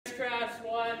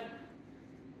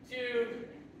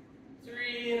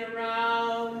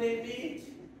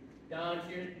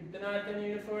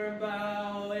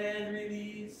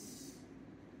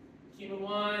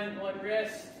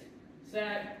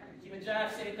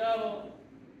double.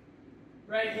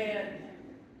 Right hand,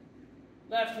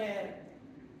 left hand.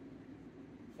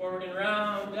 Forward and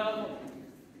round, double.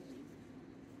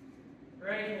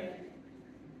 Right hand,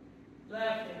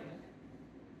 left hand.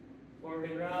 Forward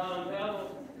and round,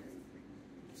 double.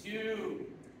 2.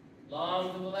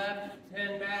 Long to the left,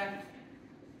 hand back.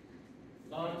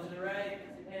 Long to the right,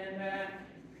 hand back.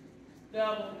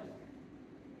 Double.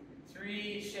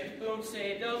 3. Shift, boom,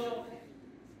 say double.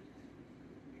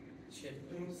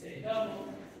 Shift, boom, say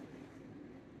double.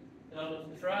 Double to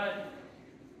the front.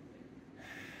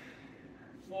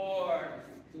 4.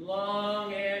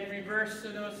 Long and reverse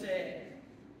to no say.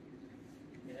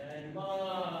 And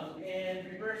long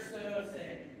and reverse to no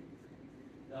say.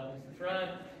 Double to the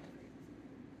front.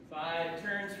 5.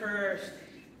 Turns first.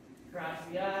 Cross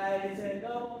the eyes and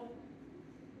double.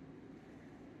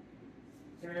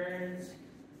 Turns.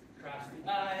 Cross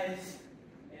the eyes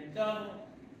and double.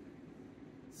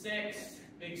 6.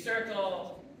 Big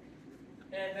circle.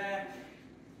 And back.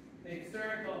 Big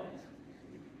circle.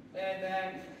 And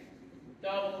back.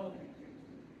 Double.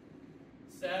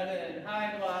 7.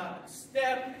 High block.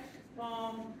 Step.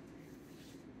 Palm.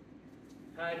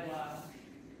 High block.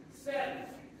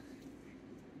 Step.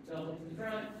 Double to the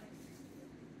front.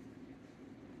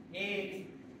 8.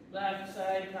 Left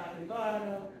side, top and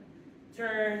bottom.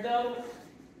 Turn double.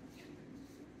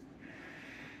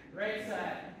 Right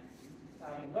side,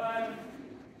 top and bottom.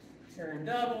 Turn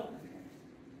double.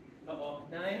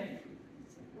 9.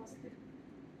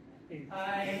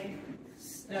 High,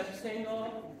 step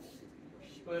single.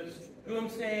 Push, boom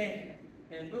say,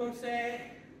 and boom say.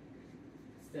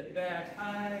 Step back,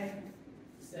 high.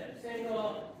 Step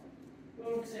single.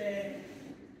 Boom say.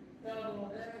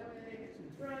 Double that way to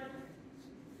the front.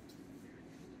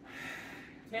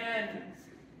 10.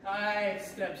 High,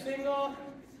 step single.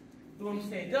 Boom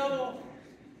say double.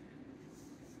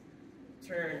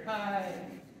 Turn high.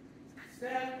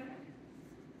 Step.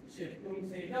 Shift, boom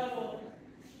say double.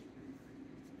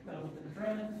 Double to the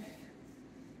front.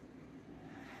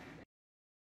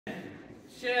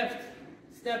 Shift.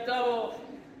 Step double.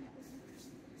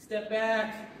 Step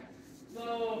back.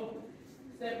 Low.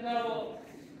 Step double.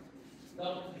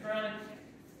 Double to the front.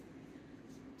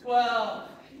 12.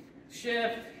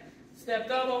 Shift. Step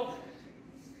double.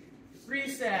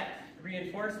 Reset.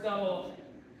 Reinforce double.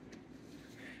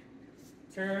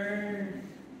 Turn.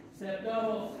 Step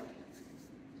double.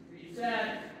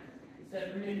 Reset.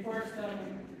 Step reinforce double.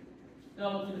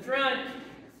 Double to the front.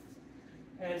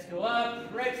 Hands go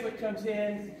up. Right foot comes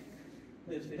in.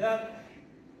 Lift it up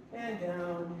and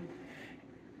down.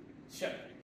 Shut.